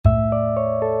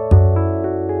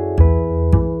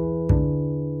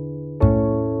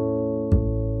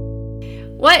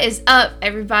What is up,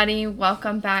 everybody?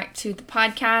 Welcome back to the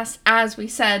podcast. As we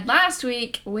said last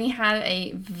week, we have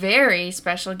a very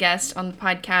special guest on the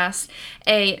podcast,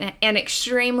 an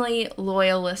extremely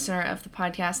loyal listener of the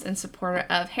podcast and supporter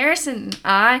of Harrison and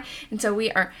I. And so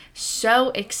we are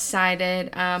so excited.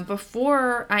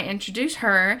 Before I introduce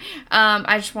her,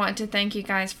 I just want to thank you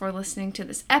guys for listening to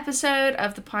this episode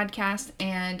of the podcast,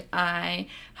 and I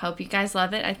hope you guys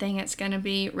love it. I think it's going to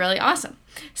be really awesome.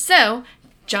 So,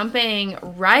 jumping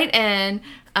right in,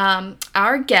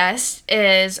 our guest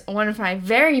is one of my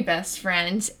very best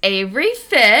friends, Averi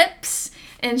Phipps,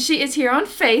 and she is here on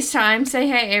FaceTime. Say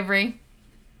hey, Averi.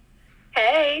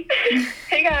 Hey.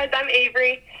 Hey, guys. I'm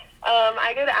Averi.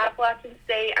 I go to Appalachian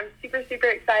State. I'm super, super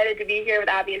excited to be here with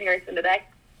Abby and Harrison today.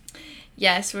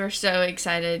 Yes, we're so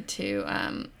excited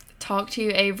to talk to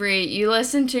you, Averi. You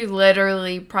listen to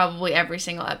literally probably every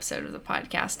single episode of the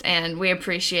podcast, and we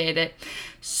appreciate it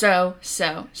so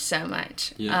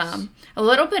much. Yes. A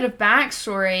little bit of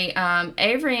backstory.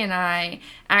 Averi and I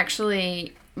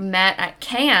actually met at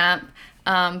camp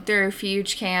through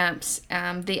FUGE camps,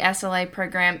 the SLA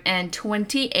program in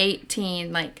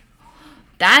 2018. Like,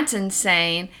 that's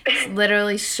insane. It's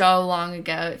literally so long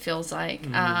ago, it feels like.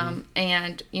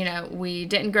 And, you know, we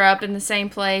didn't grow up in the same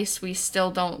place. We still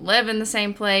don't live in the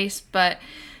same place. But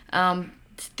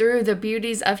through the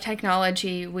beauties of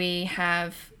technology, we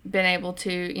have been able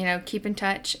to, you know, keep in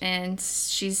touch. And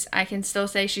I can still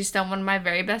say she's still one of my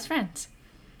very best friends.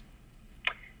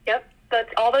 Yep. That's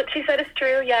all that she said is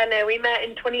true. Yeah, no, we met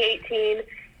in 2018.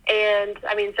 And,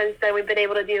 I mean, since then, we've been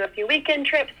able to do a few weekend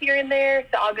trips here and there.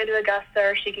 So I'll go to Augusta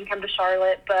or she can come to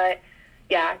Charlotte. But,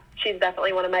 yeah, she's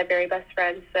definitely one of my very best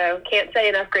friends. So can't say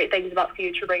enough great things about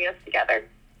FUGE for bringing us together.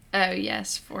 Oh,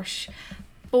 yes, for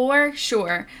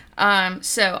sure.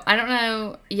 So I don't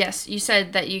know. Yes, you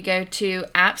said that you go to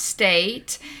App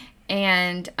State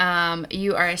and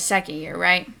you are a second year,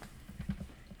 right?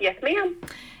 Yes, ma'am.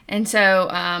 And so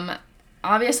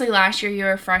obviously last year you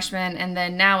were a freshman, and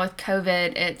then now with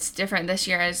COVID, it's different this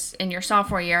year as in your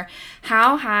sophomore year.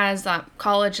 How has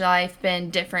college life been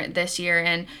different this year?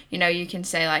 And, you know, you can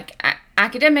say like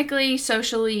academically,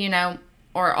 socially, you know,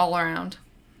 or all around.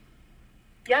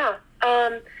 Yeah.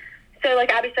 So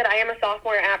like Abby said, I am a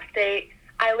sophomore at App State.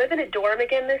 I live in a dorm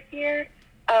again this year,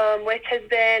 which has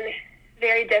been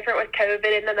very different with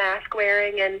COVID and the mask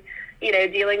wearing and, you know,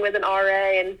 dealing with an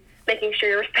RA and making sure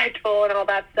you're respectful and all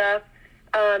that stuff.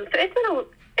 So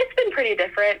it's been pretty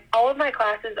different. All of my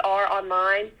classes are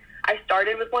online. I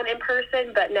started with one in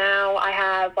person, but now I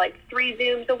have like 3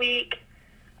 Zooms a week,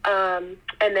 and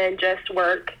then just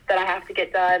work that I have to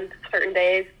get done certain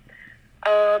days.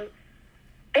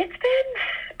 It's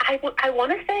been, I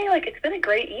want to say, like, it's been a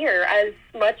great year, as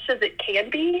much as it can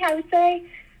be, I would say.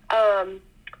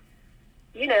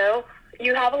 You know,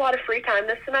 you have a lot of free time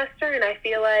this semester, and I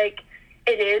feel like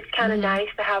it is kind of nice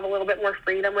to have a little bit more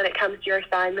freedom when it comes to your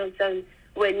assignments and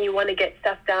when you want to get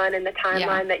stuff done and the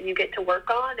timeline that you get to work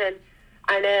on. And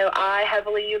I know I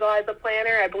heavily utilize a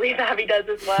planner. I believe Abby does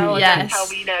as well. Yes. And that's how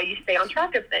we know you stay on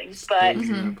track of things. But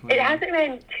it hasn't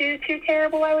been too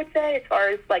terrible, I would say, as far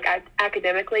as, like,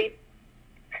 academically.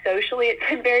 Socially, it's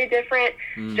been very different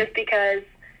just because,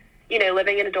 you know,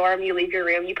 living in a dorm, you leave your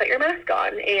room, you put your mask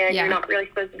on, and you're not really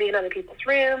supposed to be in other people's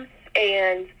rooms,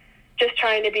 and just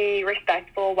trying to be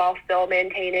respectful while still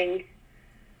maintaining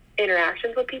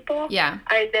interactions with people. Yeah.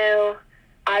 I know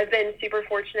I've been super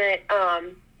fortunate.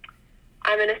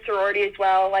 I'm in a sorority as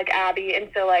well, like Abby, and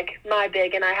so, like, my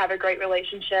big and I have a great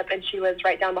relationship, and she lives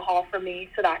right down the hall from me,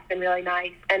 so that's been really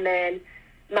nice. And then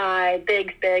my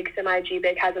big, so my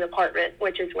G-big has an apartment,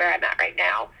 which is where I'm at right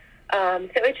now. So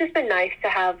it's just been nice to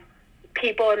have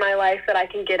people in my life that I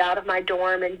can get out of my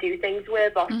dorm and do things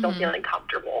with while still feeling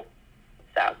comfortable.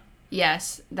 So.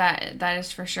 Yes, that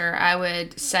is for sure. I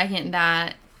would second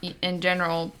that in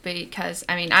general because,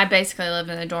 I mean, I basically live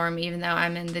in a dorm even though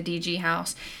I'm in the DG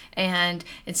house. And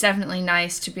it's definitely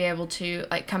nice to be able to,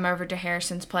 like, come over to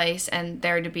Harrison's place and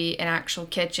there to be an actual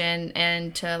kitchen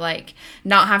and to, like,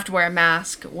 not have to wear a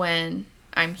mask when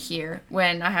I'm here,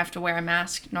 when I have to wear a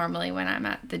mask normally when I'm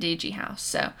at the DG house.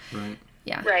 So,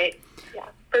 yeah. Right. Yeah,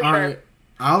 for sure. All right.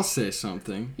 I'll say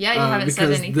something. Yeah, you haven't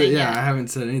said anything yet. I haven't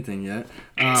said anything yet.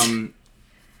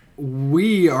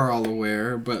 We are all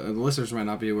aware, but the listeners might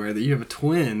not be aware, that you have a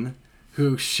twin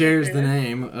who shares the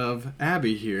name of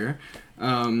Abby here.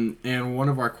 And one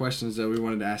of our questions that we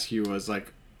wanted to ask you was,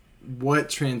 like, what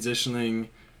transitioning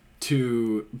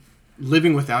to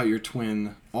living without your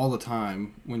twin all the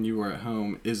time when you were at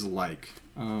home is like.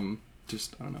 I don't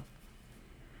know.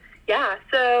 Yeah,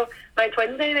 so my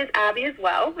twin's name is Abby as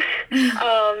well.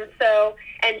 So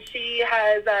and she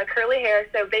has curly hair.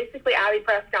 So basically, Abby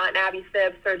Prescott and Averi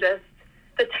Phipps are just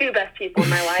the two best people in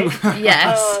my life.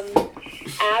 Yes.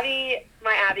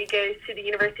 My Abby goes to the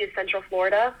University of Central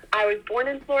Florida. I was born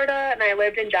in Florida, and I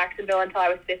lived in Jacksonville until I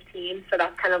was 15, so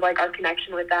that's kind of like our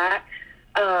connection with that.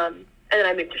 And then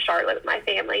I moved to Charlotte with my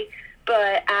family.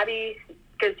 But Abby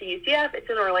goes to UCF. It's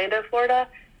in Orlando, Florida.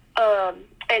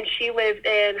 And she lives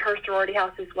in her sorority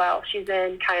house as well. She's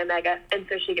in Chi Omega, and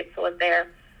so she gets to live there.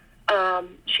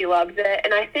 She loves it.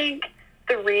 And I think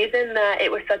the reason that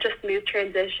it was such a smooth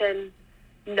transition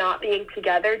not being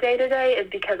together day to day is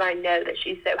because I know that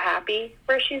she's so happy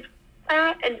where she's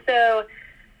at. And so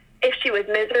if she was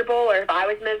miserable or if I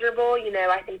was miserable,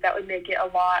 I think that would make it a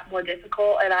lot more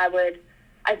difficult. And I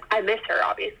miss her,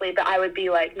 obviously, but I would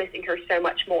be like missing her so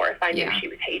much more if I knew she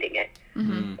was hating it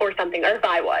or something, or if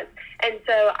I was. And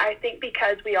so I think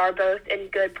because we are both in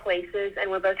good places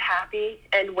and we're both happy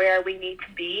and where we need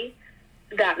to be,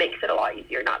 that makes it a lot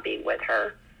easier not being with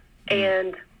her.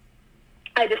 And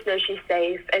I just know she's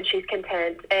safe and she's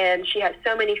content, and she has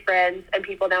so many friends and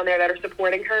people down there that are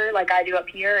supporting her like I do up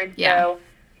here. And so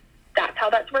that's how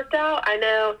that's worked out. I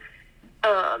know,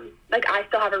 I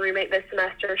still have a roommate this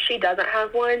semester. She doesn't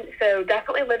have one. So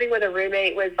definitely living with a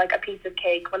roommate was like a piece of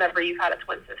cake whenever you've had a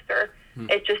twin sister.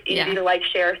 It's just easy to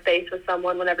share a space with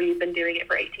someone whenever you've been doing it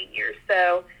for 18 years.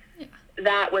 So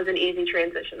that was an easy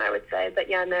transition, I would say. But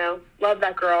love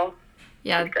that girl.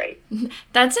 Yeah, that's great.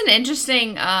 That's an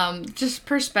interesting just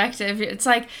perspective. It's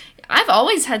like I've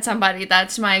always had somebody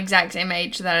that's my exact same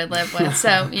age that I live with,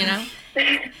 so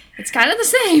it's kind of the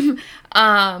same.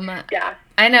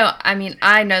 I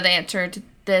know the answer to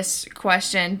this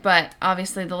question, but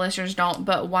obviously the listeners don't.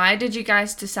 But why did you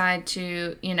guys decide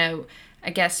to I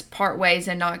guess part ways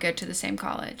and not go to the same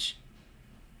college?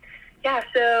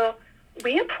 So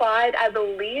we applied, I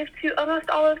believe, to almost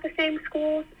all of the same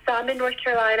schools, some in North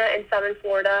Carolina and some in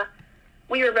Florida.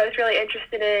 We were both really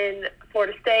interested in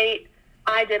Florida State.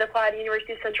 I did apply to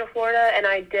University of Central Florida, and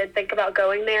I did think about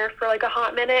going there for like a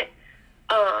hot minute.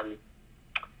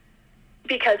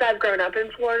 Because I've grown up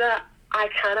in Florida, I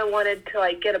kind of wanted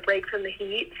to get a break from the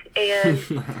heat and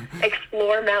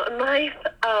explore mountain life.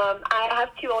 I have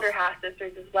two older half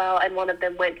sisters as well, and one of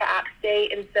them went to App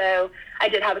State, and so I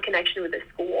did have a connection with this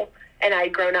school. And I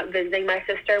had grown up visiting my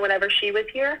sister whenever she was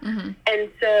here. And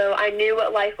so I knew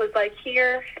what life was like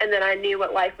here, and then I knew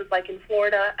what life was like in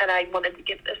Florida, and I wanted to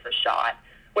give this a shot,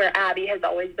 where Abby has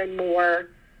always been more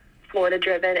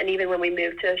Florida-driven, and even when we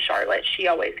moved to Charlotte, she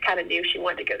always kind of knew she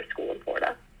wanted to go to school in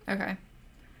Florida. Okay.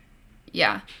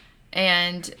 Yeah.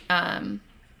 And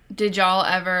did y'all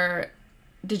ever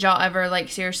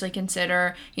seriously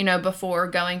consider, before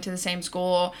going to the same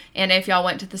school, and if y'all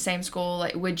went to the same school,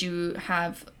 would you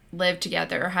have lived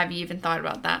together, or have you even thought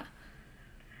about that?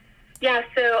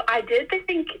 So I did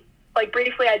think,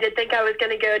 briefly, I did think I was going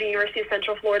to go to University of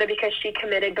Central Florida because she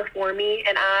committed before me,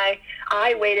 and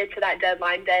I waited to that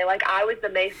deadline day. I was the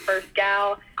May 1st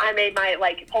gal. I made my,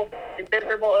 whole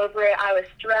miserable over it. I was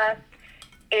stressed,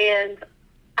 and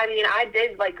I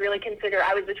did, really consider,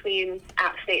 I was between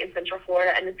App State and Central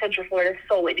Florida, and then Central Florida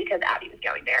solely because Abby was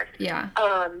going there. Yeah.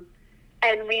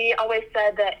 And we always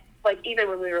said that, even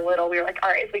when we were little, we were all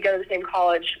right, if we go to the same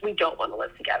college, we don't want to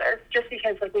live together, just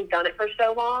because, we've done it for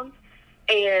so long,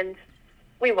 and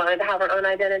we wanted to have our own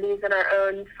identities and our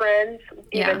own friends,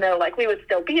 even though, we would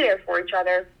still be there for each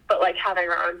other, but, having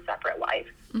our own separate life.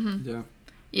 Mm-hmm.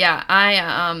 Yeah,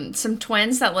 I, some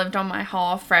twins that lived on my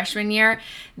hall freshman year,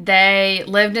 they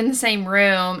lived in the same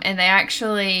room, and they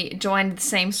actually joined the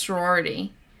same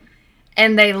sorority,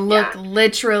 and they look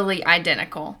literally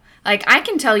identical. I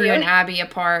can tell you and Abby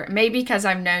apart, maybe because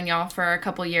I've known y'all for a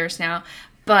couple years now,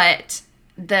 but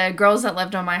the girls that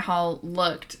lived on my hall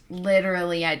looked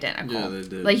literally identical. Yeah, they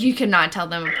did. You could not tell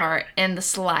them apart in the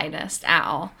slightest at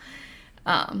all.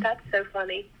 That's so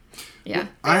funny. Yeah.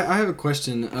 I have a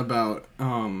question about,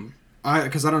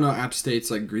 because I don't know App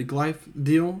State's, Greek life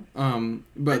deal,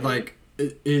 but,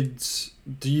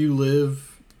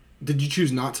 did you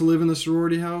choose not to live in the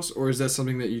sorority house, or is that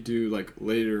something that you do,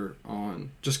 later on?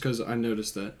 Just because I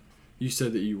noticed that you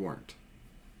said that you weren't.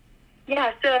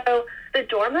 Yeah, so the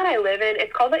dorm that I live in,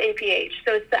 it's called the APH.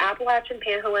 So it's the Appalachian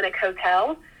Panhellenic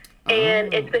Hotel.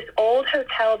 And it's this old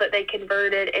hotel that they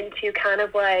converted into kind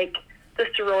of the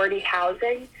sorority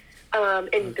housing.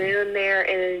 In Boone, there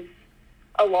is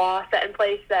a law set in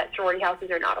place that sorority houses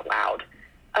are not allowed.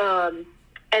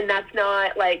 And that's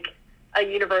not a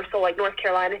universal North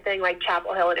Carolina thing,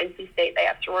 Chapel Hill and NC State. They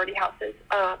have sorority houses,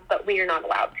 but we are not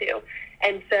allowed to.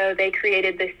 And so they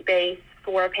created this space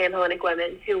for Panhellenic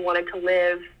women who wanted to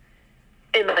live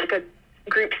in a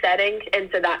group setting, and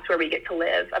so that's where we get to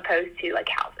live, opposed to like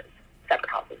houses, separate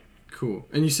houses. Cool.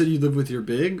 And you said you live with your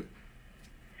big?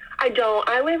 I don't.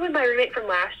 I live with my roommate from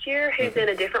last year, who's in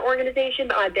a different organization,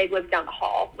 but my big lives down the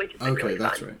hall, which is really fun. Okay,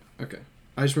 that's right. Okay.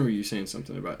 I just remember you saying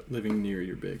something about living near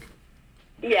your big.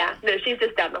 Yeah, no, she's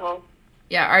just down the hall.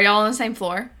 Yeah, are y'all on the same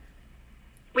floor?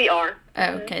 We are.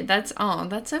 Oh, okay, that's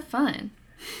so fun.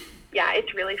 Yeah,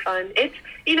 it's really fun. It's,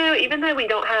 even though we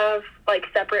don't have, like,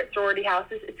 separate sorority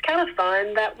houses, it's kind of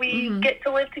fun that we get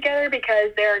to live together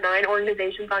because there are 9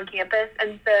 organizations on campus,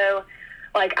 and so,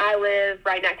 like, I live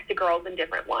right next to girls in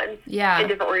different ones. Yeah. In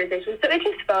different organizations. So it's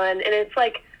just fun, and it's,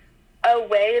 like, a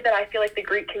way that I feel like the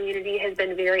Greek community has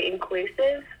been very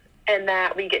inclusive, and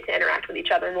that we get to interact with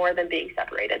each other more than being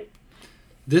separated.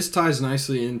 This ties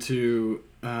nicely into,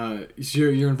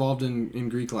 you're involved in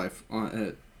Greek life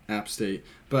at App State,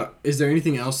 but is there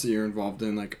anything else that you're involved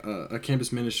in, like a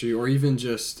campus ministry, or even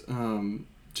just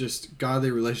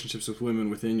godly relationships with women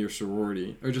within your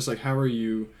sorority, or just like how are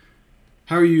you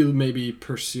maybe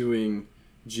pursuing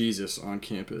Jesus on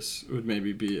campus would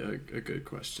maybe be a good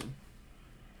question.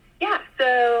 Yeah,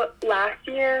 so last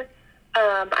year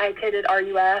I attended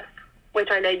RUF, which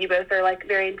I know you both are like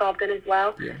very involved in as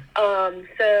well. Yeah.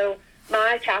 So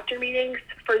my chapter meetings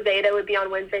for Zeta would be on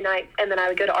Wednesday nights, and then I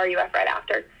would go to RUF right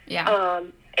after. Yeah.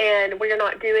 And we're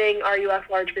not doing RUF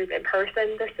large group in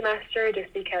person this semester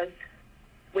just because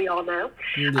we all know.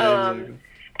 Yeah, exactly.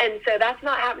 And so that's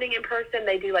not happening in person.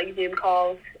 They do like Zoom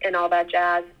calls and all that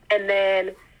jazz. And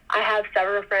then I have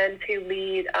several friends who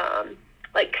lead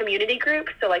like community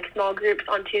groups, so like small groups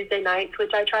on Tuesday nights,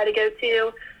 which I try to go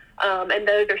to. And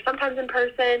those are sometimes in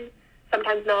person,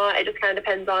 sometimes not. It just kind of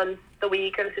depends on the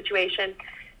week or the situation.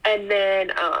 And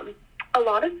then a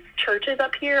lot of churches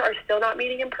up here are still not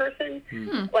meeting in person,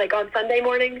 like on Sunday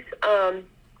mornings.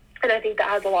 And I think that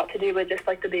has a lot to do with just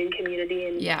like the being community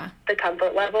and the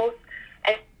comfort levels.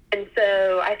 And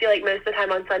so I feel like most of the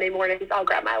time on Sunday mornings, I'll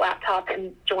grab my laptop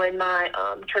and join my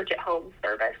church at home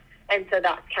service. And so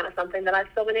that's kind of something that I've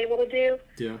still been able to do.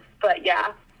 Yeah. But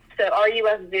yeah, so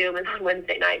RUF Zoom is on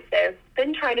Wednesday nights. So I've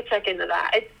been trying to check into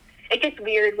that. It gets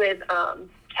weird with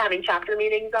having chapter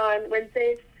meetings on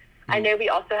Wednesdays. I know we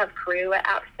also have crew at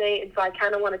App State, and so I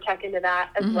kind of want to check into that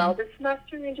as well this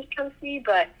semester and just kind of see.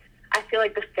 But I feel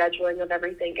like the scheduling of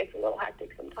everything gets a little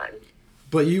hectic sometimes.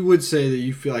 But you would say that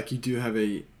you feel like you do have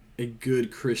a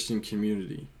good Christian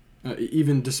community,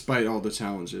 even despite all the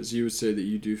challenges. You would say that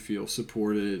you do feel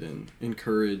supported and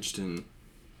encouraged and...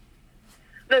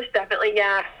 Most definitely,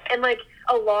 yeah. And, like,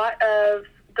 a lot of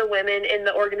the women in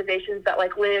the organizations that,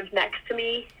 like, live next to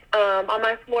me on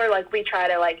my floor, like, we try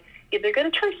to, like, either go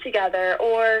to church together,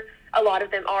 or a lot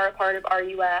of them are a part of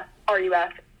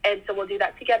RUF, and so we'll do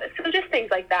that together. So just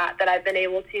things like that I've been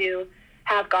able to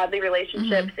have godly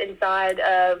relationships inside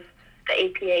of the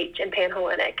APH and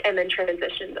Panhellenic, and then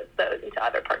transition those into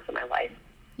other parts of my life.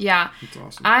 Yeah. That's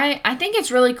awesome. I think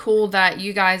it's really cool that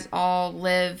you guys all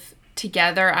live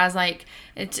together as like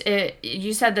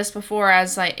you said this before,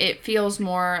 as like it feels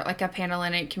more like a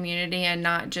Panhellenic community and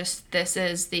not just this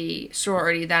is the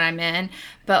sorority that I'm in,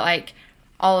 but like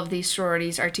all of these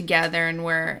sororities are together and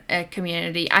we're a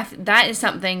community. That is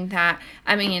something that,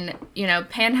 I mean,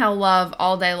 Panhell love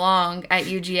all day long at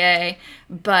UGA,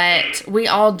 but we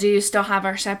all do still have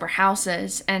our separate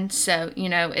houses. And so,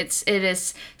 it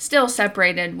is still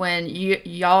separated when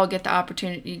y'all get the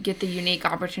opportunity, get the unique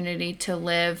opportunity to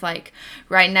live like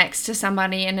right next to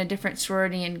somebody in a different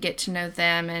sorority and get to know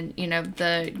them and,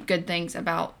 the good things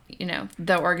about,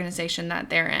 the organization that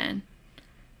they're in.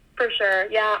 For sure.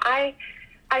 Yeah.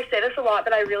 I say this a lot,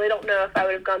 but I really don't know if I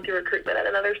would have gone through recruitment at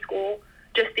another school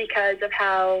just because of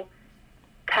how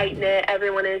tight-knit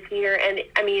everyone is here. And,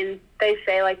 I mean, they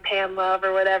say, like, Pam love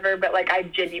or whatever, but, like, I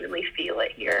genuinely feel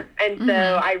it here. And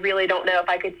so I really don't know if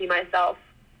I could see myself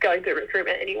going through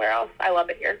recruitment anywhere else. I love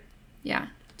it here. Yeah.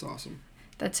 That's awesome.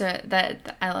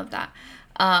 I love that.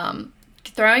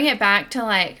 Throwing it back to,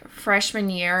 like, freshman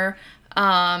year,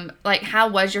 like how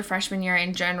was your freshman year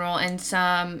in general, and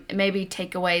some maybe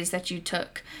takeaways that you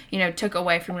took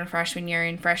away from your freshman year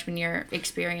and freshman year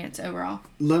experience overall?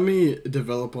 Let me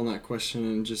develop on that question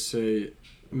and just say,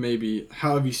 maybe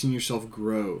how have you seen yourself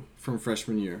grow from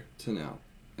freshman year to now,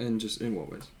 and just in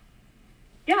what ways?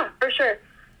 Yeah, for sure.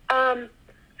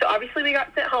 So obviously we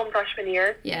got sent home freshman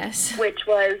year. Yes. Which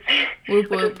was whoop, which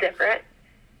whoop. was different.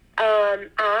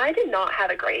 I did not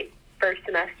have a great first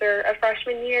semester of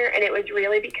freshman year, and it was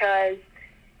really because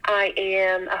I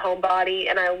am a homebody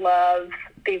and I love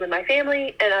being with my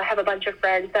family, and I have a bunch of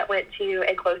friends that went to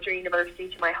a closer university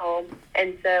to my home,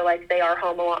 and so like they are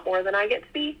home a lot more than I get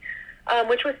to be.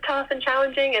 which was tough and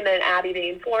challenging, and then Abby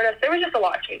being in Florida. So there was just a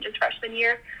lot of changes freshman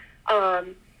year.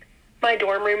 My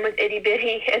dorm room was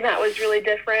itty-bitty, and that was really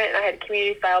different. And I had a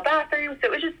community-style bathroom, so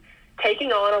it was just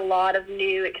taking on a lot of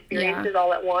new experiences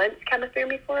all at once kind of threw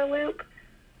me for a loop.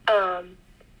 So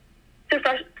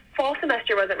fall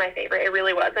semester wasn't my favorite. It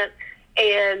really wasn't.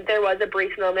 And there was a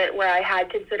brief moment where I had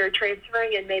considered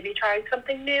transferring and maybe trying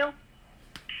something new.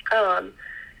 And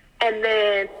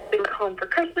then we went home for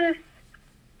Christmas,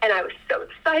 and I was so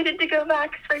excited to go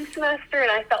back spring semester,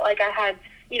 and I felt like I had,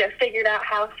 figured out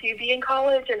how to be in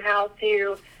college and how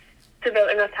to devote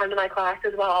enough time to my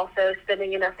classes while also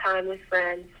spending enough time with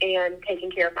friends and taking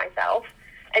care of myself.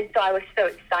 And so I was so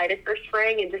excited for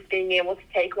spring and just being able to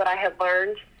take what I had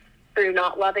learned through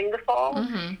not loving the fall.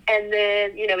 Mm-hmm. And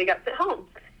then, we got sent home.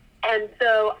 And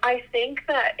so I think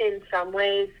that in some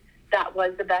ways that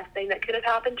was the best thing that could have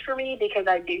happened for me, because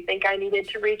I do think I needed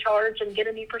to recharge and get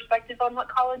a new perspective on what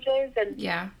college is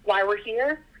and why we're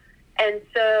here. And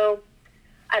so,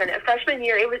 I don't know, freshman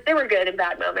year, there were good and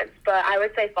bad moments, but I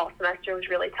would say fall semester was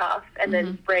really tough. And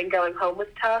then spring going home was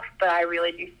tough, but I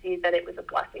really do see that it was a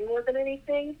blessing more than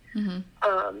anything. Mm-hmm.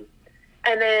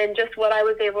 And then just what I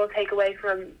was able to take away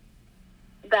from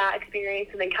that experience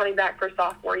and then coming back for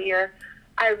sophomore year,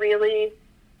 I was really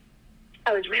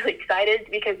excited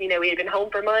because, we had been home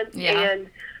for months, and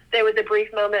there was a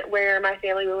brief moment where my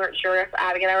family, we weren't sure if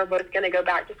Abby and I were both going to go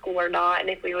back to school or not, and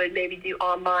if we would maybe do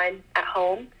online at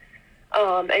home.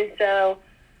 And so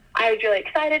I was really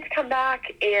excited to come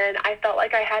back, and I felt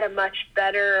like I had a much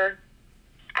better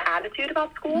attitude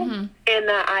about school, and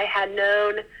that I had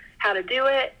known how to do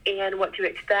it and what to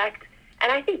expect.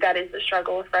 And I think that is the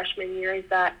struggle of freshman year, is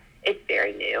that it's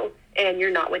very new, and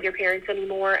you're not with your parents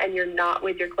anymore, and you're not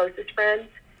with your closest friends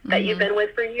that you've been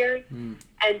with for years.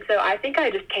 And so I think I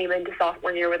just came into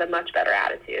sophomore year with a much better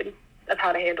attitude of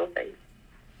how to handle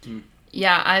things.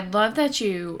 Yeah, I love that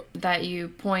you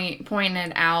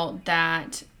pointed out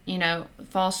that,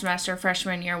 fall semester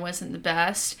freshman year wasn't the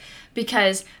best,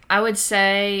 because I would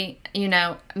say,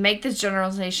 make this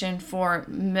generalization for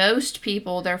most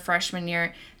people their freshman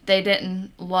year, they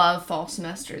didn't love fall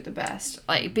semester the best,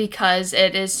 because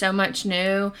it is so much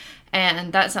new.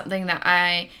 And that's something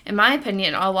that in my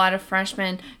opinion, a lot of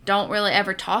freshmen don't really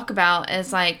ever talk about,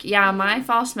 is my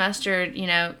fall semester,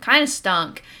 kind of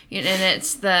stunk. And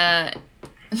it's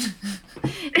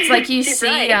it's like you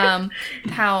see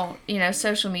how,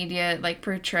 social media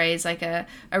portrays a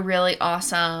really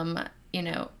awesome,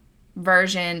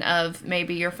 version of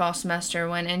maybe your fall semester,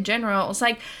 when in general it's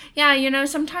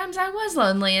sometimes I was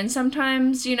lonely, and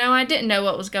sometimes, I didn't know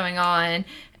what was going on.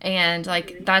 And,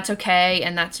 that's okay,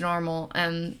 and that's normal.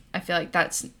 And I feel like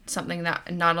that's something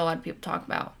that not a lot of people talk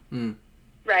about.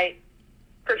 Right.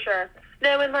 For sure.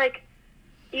 No, and,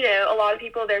 a lot of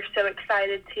people, they're so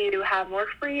excited to have more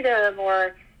freedom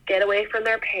or get away from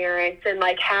their parents and,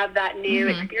 have that new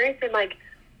experience. And,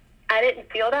 I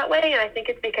didn't feel that way, and I think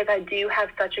it's because I do have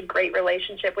such a great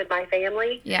relationship with my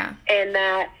family. Yeah. And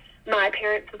that my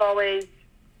parents have always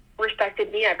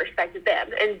respected me, I've respected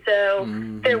them. And so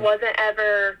there wasn't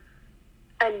ever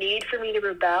a need for me to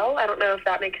rebel. I don't know if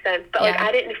that makes sense, but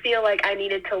I didn't feel like I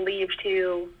needed to leave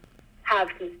to have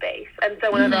some space. And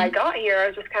so whenever I got here, I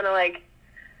was just kind of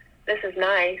this is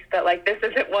nice, but this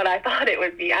isn't what I thought it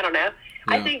would be. I don't know.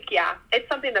 Yeah. I think, it's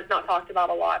something that's not talked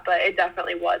about a lot, but it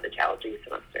definitely was a challenging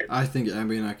semester. I think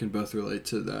Abby and I can both relate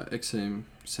to that same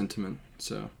sentiment,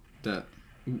 so that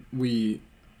we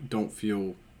don't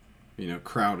feel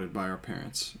crowded by our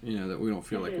parents, that we don't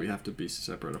feel like we have to be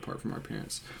separate apart from our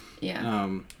parents. Yeah.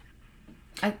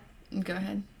 Go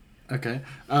ahead. Okay.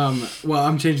 Well,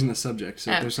 I'm changing the subject,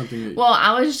 so there's something that... Well,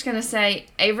 I was just going to say,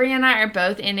 Avery and I are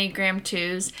both Enneagram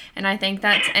 2s, and I think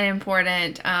that's an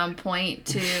important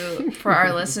point for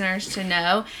our listeners to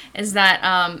know, is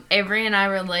that Avery and I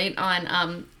relate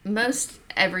on most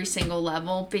every single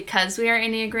level because we are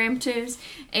Enneagram 2s.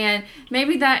 And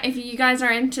maybe that, if you guys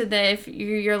are if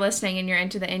you're listening and you're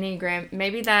into the Enneagram,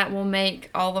 maybe that will make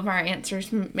all of our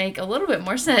answers make a little bit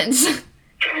more sense.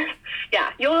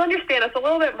 Yeah, you'll understand us a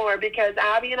little bit more because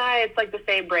Abby and I, it's the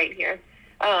same brain here.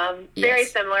 Very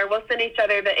similar. We'll send each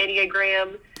other the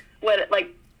Enneagram,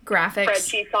 graphics.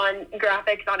 Spreadsheets on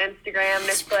graphics on Instagram. And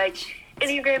it's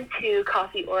Enneagram 2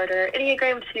 coffee order,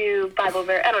 Enneagram 2 Bible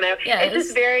verse. I don't know. Yeah, it's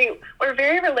just we're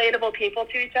very relatable people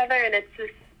to each other, and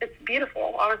it's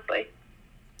beautiful, honestly.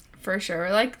 For sure.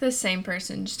 We're the same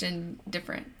person, just in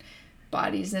different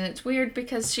bodies, and it's weird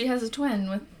because she has a twin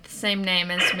with the same name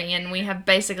as me, and we have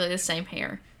basically the same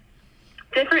hair.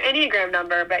 Different Enneagram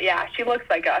number, but yeah, she looks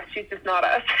like us. She's just not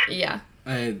us. Yeah.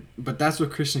 But that's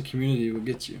what Christian community will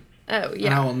get you. Oh, yeah.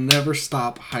 And I will never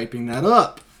stop hyping that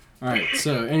up. All right.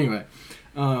 So anyway,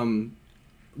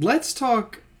 let's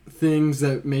talk things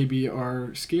that maybe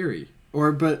are scary,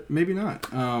 but maybe not.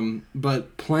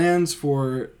 But plans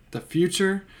for the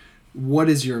future. What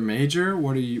is your major?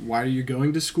 Why are you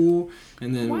going to school?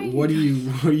 And then what do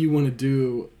you want to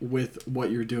do with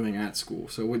what you're doing at school?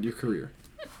 So what your career?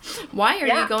 Why are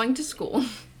you going to school?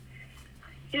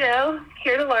 Here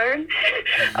to learn.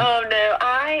 So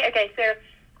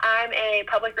I'm a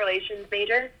public relations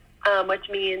major, which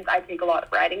means I take a lot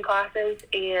of writing classes,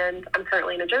 and I'm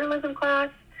currently in a journalism class,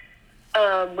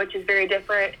 which is very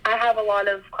different. I have a lot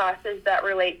of classes that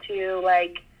relate to,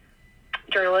 like,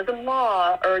 journalism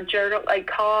law or I'm trying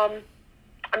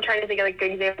to think of, like,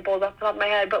 good examples off the top of my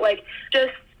head, but, like,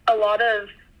 just a lot of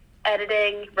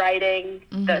editing, writing,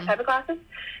 those type of classes.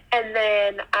 And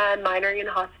then I'm minoring in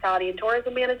hospitality and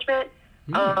tourism management.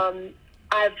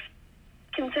 I've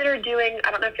considered doing,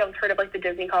 I don't know if y'all have heard of, like, the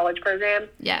Disney College program.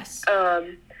 Yes.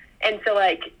 And so,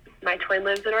 like, my twin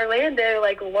lives in Orlando.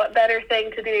 Like, what better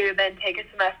thing to do than take a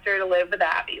semester to live with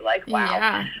Abby? Like, wow.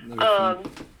 Yeah.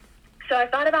 So I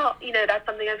thought about, that's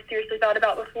something I've seriously thought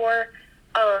about before.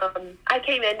 I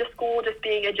came into school just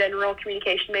being a general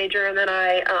communication major, and then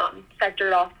I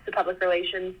sectored off to public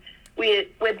relations with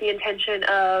the intention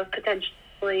of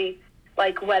potentially,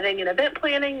 like, wedding and event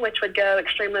planning, which would go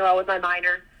extremely well with my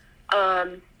minor.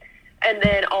 And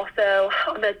then also,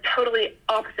 on the totally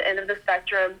opposite end of the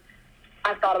spectrum,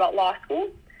 I've thought about law school.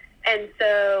 And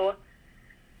so,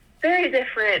 very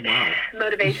different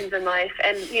motivations in life.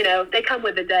 And, they come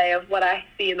with the day of what I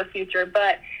see in the future.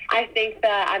 But I think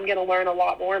that I'm going to learn a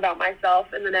lot more about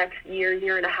myself in the next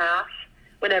year and a half,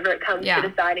 whenever it comes to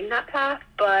deciding that path.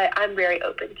 But I'm very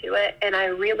open to it. And I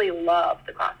really love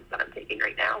the classes that I'm taking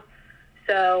right now.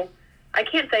 So I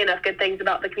can't say enough good things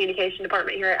about the communication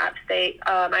department here at App State.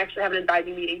 I actually have an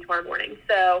advising meeting tomorrow morning.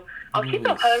 So I'll keep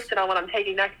y'all posted on what I'm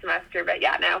taking next semester. But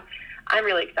I'm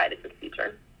really excited for the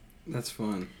future. That's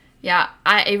fun. Yeah,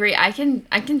 Avery, I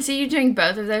can see you doing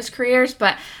both of those careers,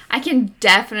 but I can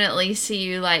definitely see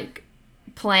you, like,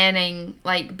 planning,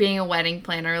 like, being a wedding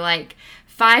planner, like,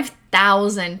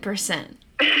 5,000%.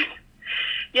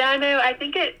 Yeah, I know. I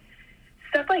think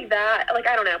stuff like that, like,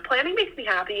 I don't know, planning makes me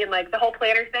happy, and, like, the whole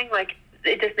planner thing, like,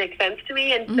 it just makes sense to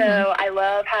me, and so I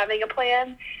love having a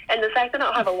plan, and the fact that I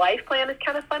don't have a life plan is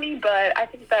kind of funny, but I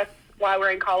think that's why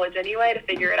we're in college anyway, to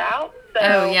figure it out.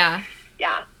 So, yeah,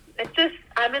 it's just,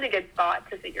 I'm in a good spot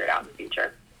to figure it out in the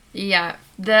future. Yeah,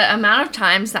 the amount of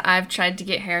times that I've tried to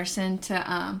get Harrison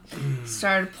to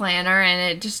start a planner, and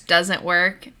it just doesn't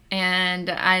work, and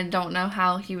I don't know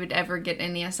how he would ever get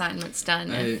any assignments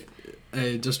done.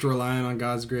 Hey, just relying on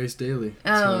God's grace daily.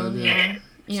 Oh, yeah.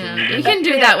 You can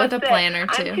do that with a planner,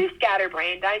 too. I'm too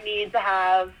scatterbrained. I need to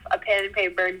have a pen and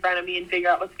paper in front of me and figure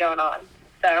out what's going on.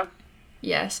 So.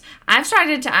 Yes. I've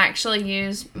started to actually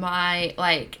use my,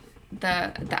 like,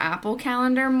 the Apple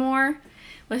calendar more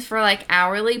for, like,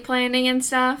 hourly planning and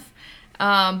stuff.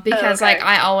 Because, like,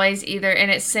 I always and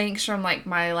it syncs from, like,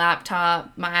 my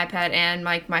laptop, my iPad, and,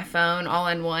 like, my phone all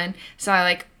in one. So I,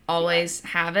 like, always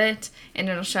have it, and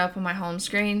it'll show up on my home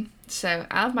screen. So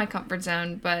out of my comfort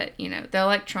zone, but the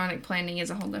electronic planning is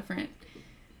a whole different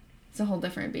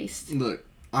beast. Look,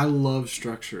 I love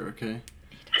structure, okay?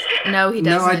 No, he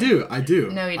doesn't. No, I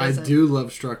do. No, he doesn't. I do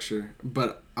love structure,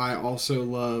 but I also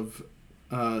love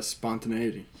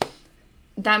spontaneity.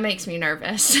 That makes me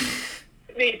nervous.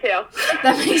 Me too.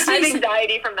 That makes me I have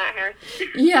anxiety from that, Harris.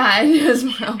 Yeah, I do as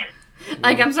well.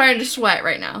 Like, I'm starting to sweat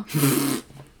right now.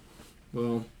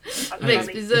 Well,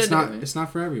 it's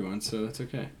not for everyone, so that's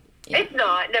okay. Yeah. It's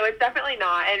not. No, it's definitely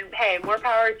not. And hey, more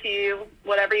power to you.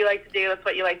 Whatever you like to do, that's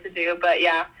what you like to do. But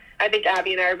yeah, I think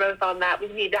Abby and I are both on that. We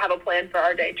need to have a plan for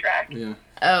our day track. Yeah.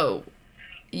 Oh,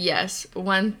 yes,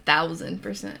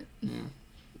 1,000%.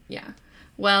 Yeah.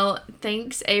 Well,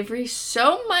 thanks, Avery,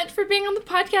 so much for being on the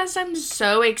podcast. I'm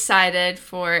so excited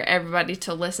for everybody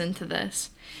to listen to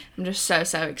this. I'm just so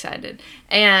excited.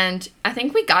 And I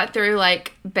think we got through,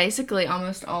 like, basically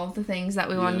almost all of the things that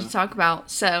we wanted to talk about.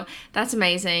 So that's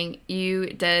amazing. You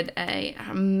did an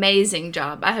amazing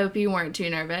job. I hope you weren't too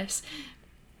nervous.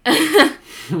 Yeah,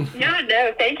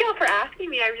 no, thank y'all for asking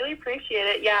me. I really appreciate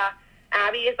it. Yeah,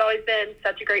 Abby has always been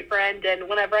such a great friend. And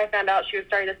whenever I found out she was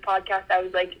starting this podcast, I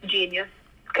was like, genius.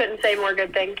 Couldn't say more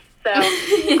good things. So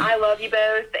I love you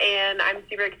both, and I'm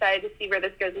super excited to see where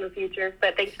this goes in the future.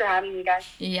 But thanks for having me, guys.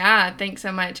 Yeah, thanks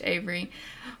so much, Avery.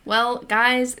 Well,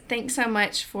 guys, thanks so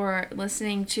much for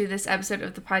listening to this episode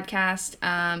of the podcast.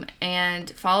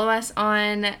 And follow us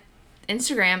on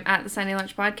Instagram at the Sunday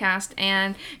Lunch Podcast.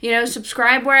 And,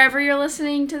 subscribe wherever you're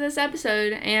listening to this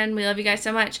episode. And we love you guys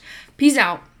so much. Peace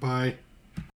out. Bye.